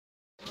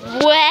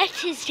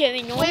What is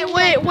going on? Wait,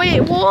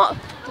 what?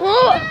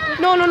 What?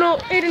 No,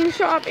 Aiden,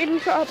 shut up,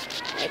 shut up.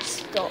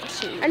 It's got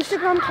to.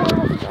 Instagram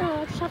 12.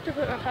 Oh, I just have to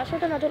put my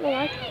password in, I don't know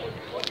why.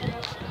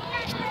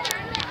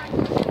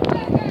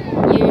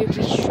 You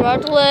be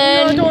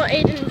struggling. No,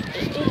 Aiden,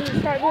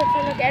 start the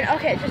thing again.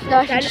 Okay,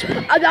 just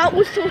again. That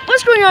was so...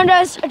 What's going on,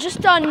 guys? I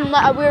just done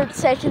like a weird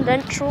second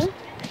intro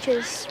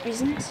because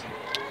reasons.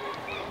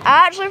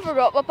 I actually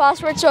forgot my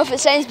password, so if it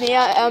sends me,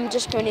 I'm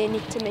just going to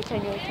need to make a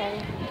new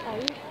account.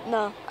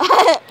 No.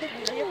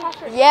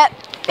 Yep.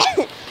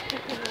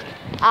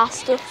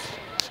 Stuff.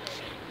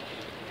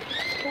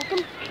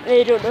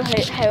 I don't know how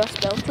I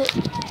spelled it.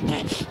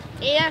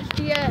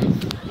 ASDS.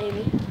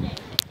 Maybe.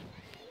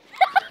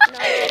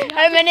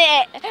 How many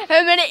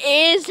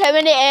A's, how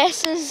many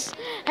S's,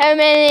 how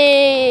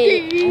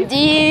many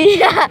D,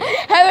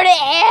 how many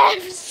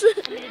F's?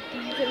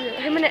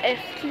 How many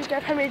F's do you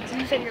have? How many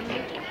D's in your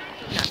name?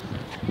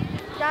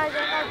 Guys, I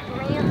got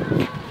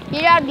glasses.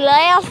 You got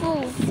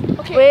glasses.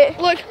 Okay, wait.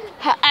 Look,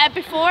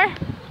 before.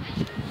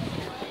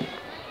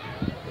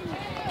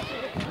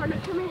 Turn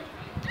it to me.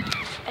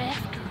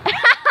 After.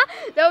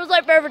 That was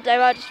like perfect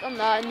time. I just done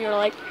that and you're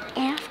like,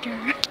 after.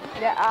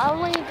 Yeah, I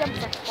only need them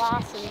for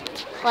class and...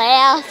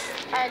 Class.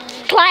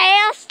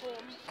 Class.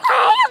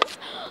 Class.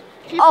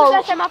 Can you put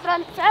this in my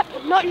front zip?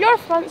 Not your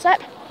front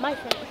zip. My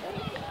front zip.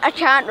 I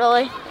can't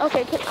really.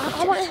 Okay,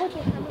 I want to hold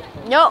your camera.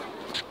 No.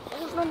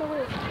 Just run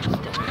away.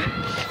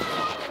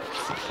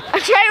 I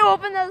try to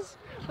open this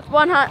with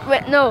one hand.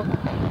 Wait, no.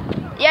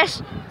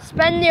 Yes.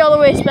 Spin the other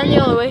way. Spin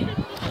the other way.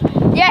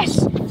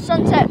 Yes.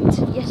 Sunset.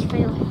 Yes,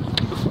 finally.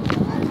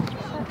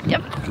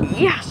 Yep.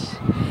 Yes.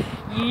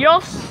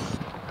 Yes.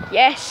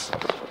 Yes.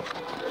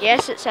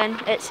 Yes, it's in.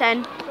 It's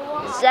in.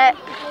 Zip.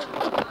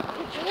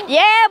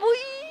 Yeah,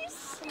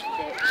 boys.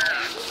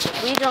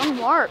 We done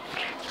work.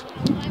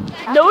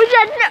 No, we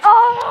didn't.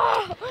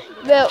 Oh.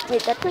 Well,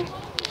 wait, did we?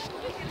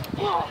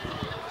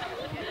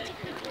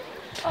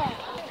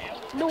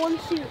 No one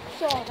saw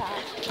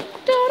that.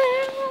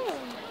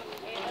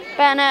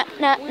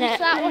 We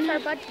sat with our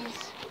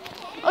buddies.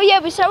 Oh yeah,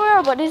 we sat with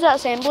our buddies at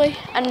assembly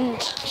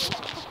and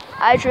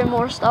I drew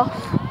more stuff.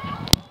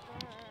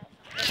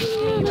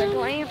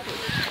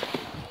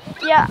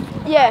 Yeah.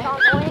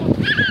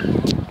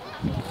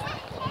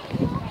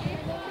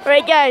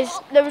 Right guys,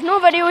 there was no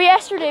video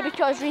yesterday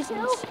because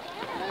reasons.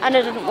 And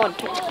I didn't want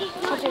to.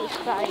 Because it was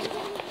crying.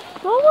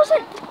 What was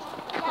it?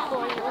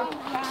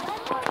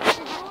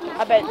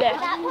 I bet that.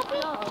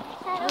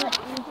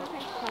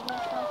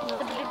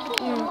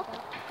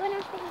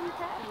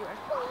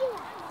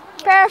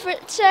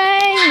 Perfect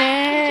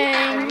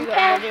timing.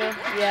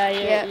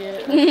 Yeah.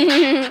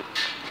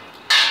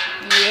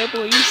 Yeah,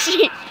 boy, you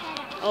see.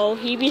 Oh,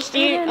 he be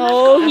stealing.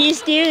 Oh, he's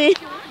stealing.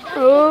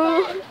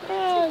 Oh.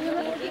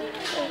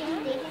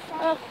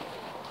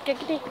 Get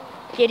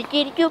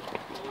it, go.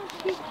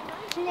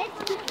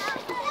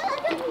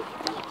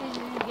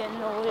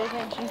 Getting all the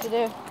attention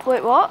today.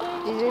 Wait, what? I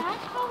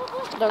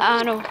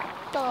know.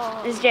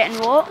 Is getting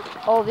what?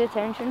 All the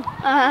attention.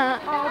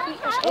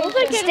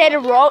 Instead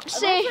of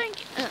Roxy.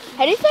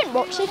 How do you think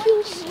Roxy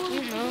feels?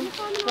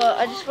 But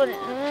I just want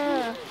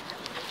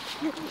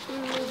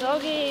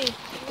Doggy.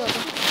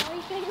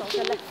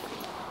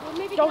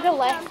 Doggy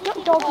left.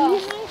 Not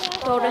doggies.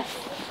 Doggy.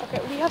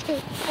 Okay, we have to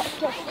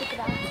stick it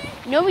out.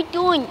 No, we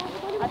don't.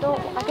 I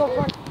don't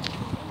want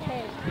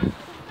Ted.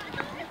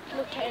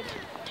 No, Ted.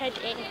 Ted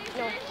in.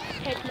 No.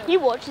 Ted, no. He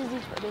watches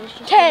these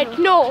videos. Ted,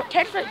 no.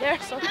 Ted's right there,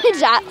 so.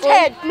 Exactly.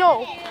 Ted,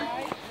 no.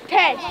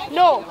 Ted,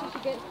 no.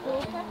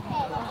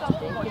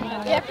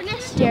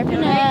 Jefferson. Ted,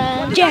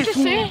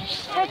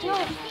 no.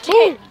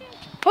 Ted.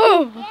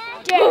 Oh.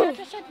 Ted, I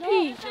just said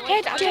no.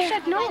 Ted, I just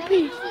said no,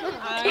 please. I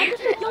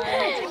just said no.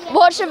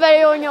 Watch the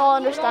video and you'll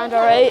understand,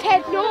 alright?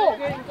 Ted, no.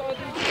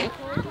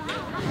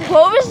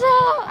 What was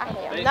that?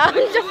 No, I'm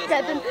just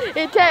kidding.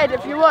 Hey, Ted,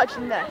 if you're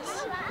watching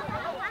this,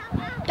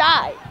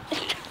 die.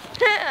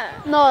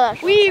 No,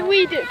 that's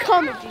we do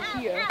comedy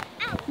here.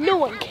 No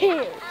one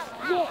cares.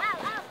 Yeah.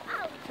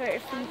 Very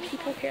few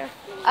people care.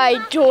 I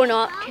do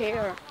not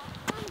care.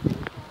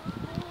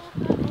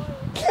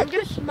 I'm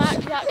just smack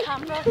that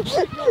camera with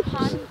your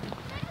hand.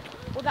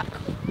 Oh, that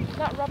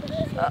rubbish.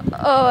 Oh my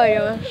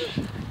gosh.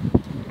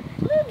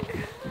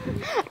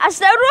 I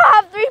still don't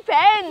have 3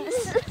 pence.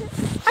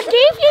 I gave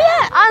you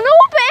it. I know,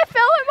 but it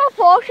fell in my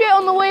pocket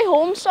on the way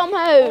home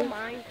somehow. Oh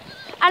my.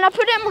 And I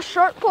put it in my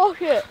shirt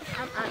pocket.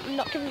 I'm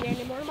not giving you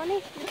any more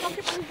money. Your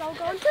pocket money's all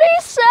gone.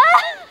 Please, sir.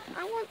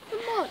 I want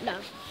some more.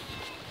 No.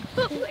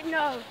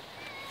 No.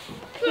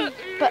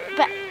 But.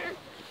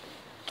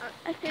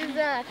 Because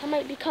I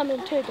might be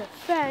coming to the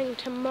thing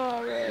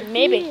tomorrow.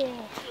 Maybe.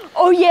 Yeah.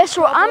 Oh yeah,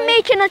 so I'm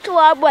making a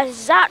collab with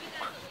Zach.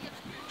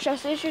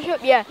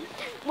 Yeah.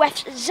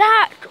 With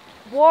Zach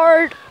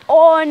Ward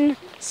on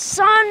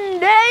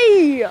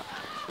Sunday.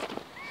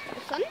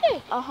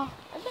 Sunday? Uh-huh.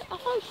 Is it? I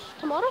thought it was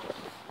tomorrow.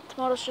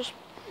 Tomorrow's just...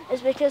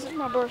 It's because it's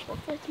my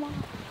birthday tomorrow.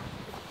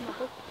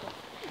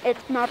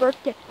 It's my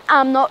birthday.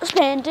 I'm not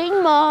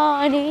spending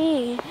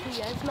money.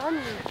 Yes,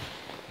 money.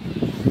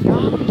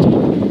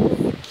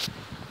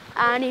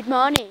 I need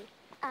money.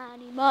 I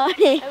need money.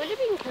 It would have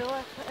been cool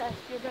if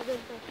your brother's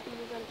birthday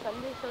was on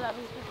Sunday, so that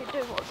means we could do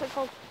what's it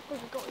called?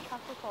 Because we've got to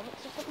tackle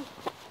comics or something.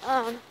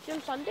 Do you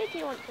on Sunday, do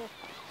you want to?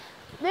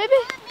 Maybe.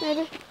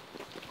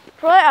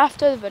 Probably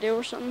after the video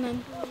or something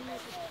then.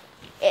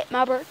 It's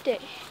my birthday.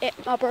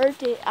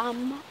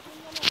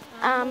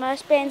 I'ma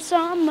spend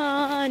some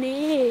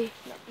money.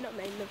 Not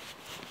mine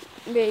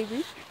though.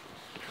 Maybe.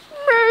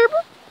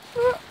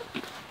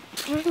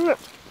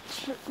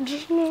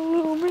 Just a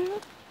little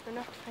bit.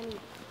 Enough honey.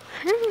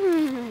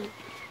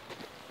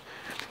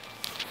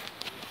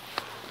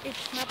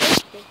 It's my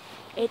birthday.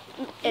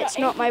 It's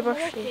not my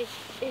birthday.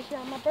 It's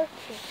not my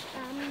birthday.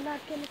 I'm not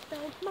gonna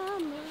spend my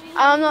money.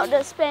 I'm not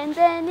gonna spend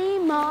any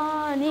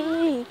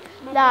money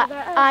that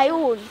I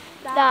own.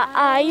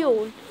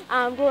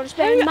 I'm gonna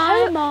spend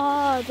my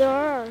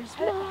mother's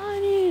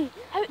money.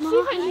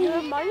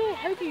 Your money?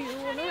 How do you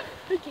own it?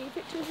 Who gave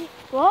it to you?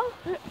 What?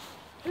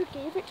 Who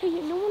gave it to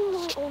you? No one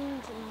really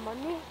owns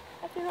money,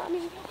 if you know what I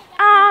mean.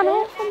 I You know.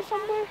 get it from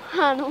somewhere.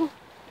 I know.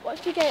 What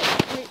if you get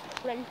it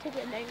rented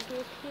and then gave to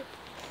you?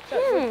 So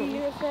it would be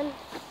yours then.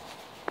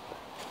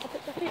 If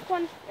it's a fake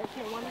one, it's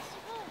no one's.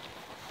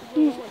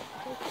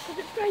 Because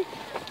it's right.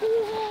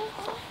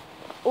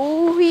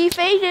 Oh, he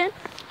faded.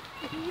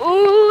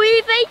 Oh,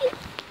 he faded.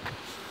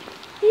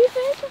 He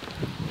faded.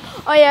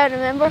 Oh yeah,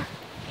 remember?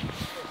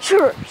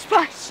 Sugar,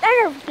 spice, and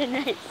everything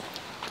nice.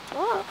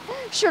 What?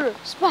 Sugar,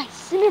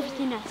 spice, and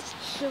everything nice.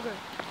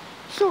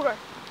 Sugar,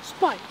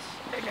 spice,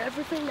 and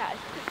everything nice.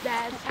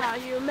 That's how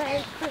you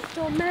make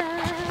crystal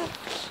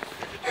meth.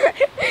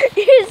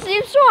 You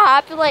seem so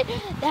happy, like,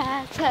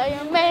 that's how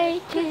you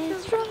make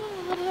it strong.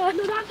 No,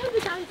 that's how the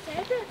guy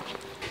said it.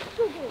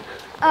 So good.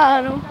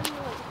 I know.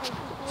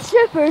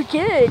 Super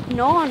good,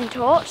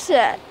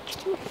 non-toxic.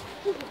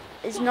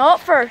 It's not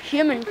for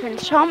human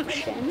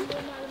consumption.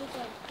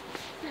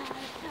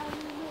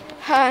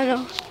 I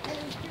know.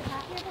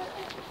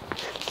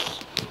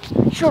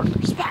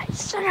 Sugar,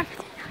 spice, and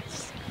everything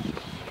nice.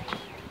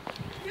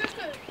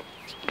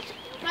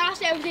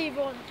 That's everything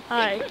on.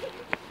 Alright.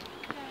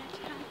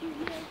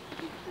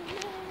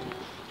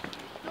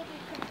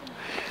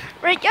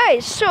 Right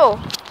guys, so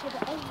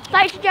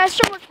thank you guys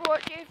so much for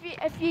watching.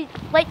 If you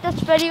like this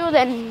video,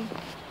 then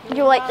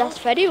you like this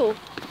video.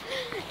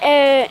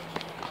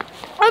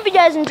 Hope you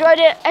guys enjoyed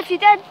it. If you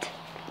did,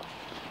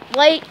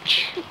 like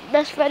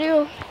this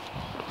video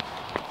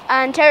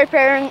and tell your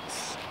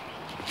parents.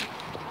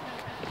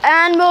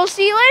 And we'll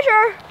see you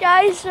later,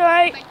 guys.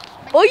 Alright.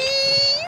 Bye.